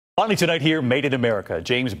Finally tonight here, Made in America.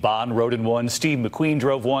 James Bond rode in one, Steve McQueen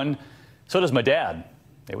drove one. So does my dad.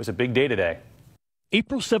 It was a big day today.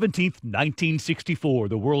 April 17th, 1964,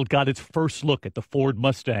 the world got its first look at the Ford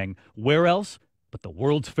Mustang. Where else but the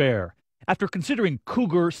World's Fair? After considering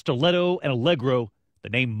Cougar, Stiletto, and Allegro, the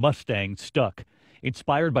name Mustang stuck.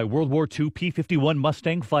 Inspired by World War II P-51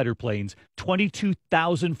 Mustang fighter planes,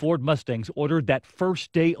 22,000 Ford Mustangs ordered that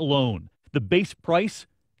first day alone. The base price,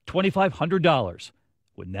 $2,500.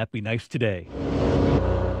 Wouldn't that be nice today?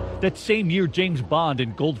 That same year, James Bond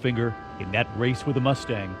and Goldfinger in that race with a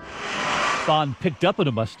Mustang. Bond picked up on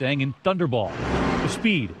a Mustang in Thunderball. The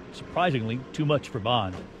speed, surprisingly, too much for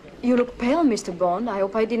Bond. You look pale, Mr. Bond. I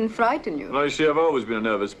hope I didn't frighten you. No, you see, I've always been a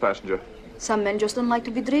nervous passenger. Some men just don't like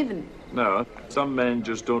to be driven. No, some men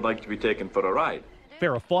just don't like to be taken for a ride.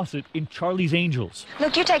 Farrah Fawcett in Charlie's Angels.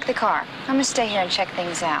 Look, you take the car. I'm gonna stay here and check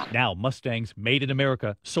things out. Now Mustangs made in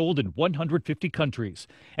America, sold in 150 countries.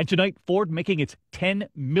 And tonight, Ford making its 10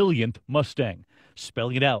 millionth Mustang,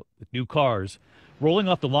 spelling it out with new cars. Rolling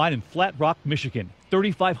off the line in Flat Rock, Michigan,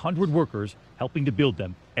 3,500 workers helping to build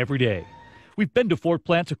them every day. We've been to Ford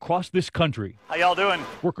plants across this country. How y'all doing?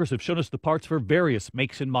 Workers have shown us the parts for various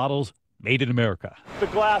makes and models made in America. The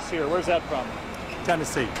glass here, where's that from?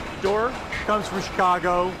 Tennessee. Door? Comes from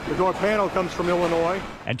Chicago. The door panel comes from Illinois.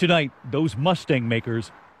 And tonight, those Mustang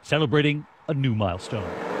makers celebrating a new milestone.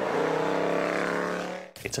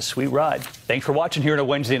 It's a sweet ride. Thanks for watching here on a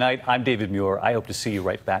Wednesday night. I'm David Muir. I hope to see you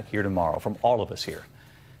right back here tomorrow. From all of us here,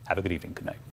 have a good evening. Good night.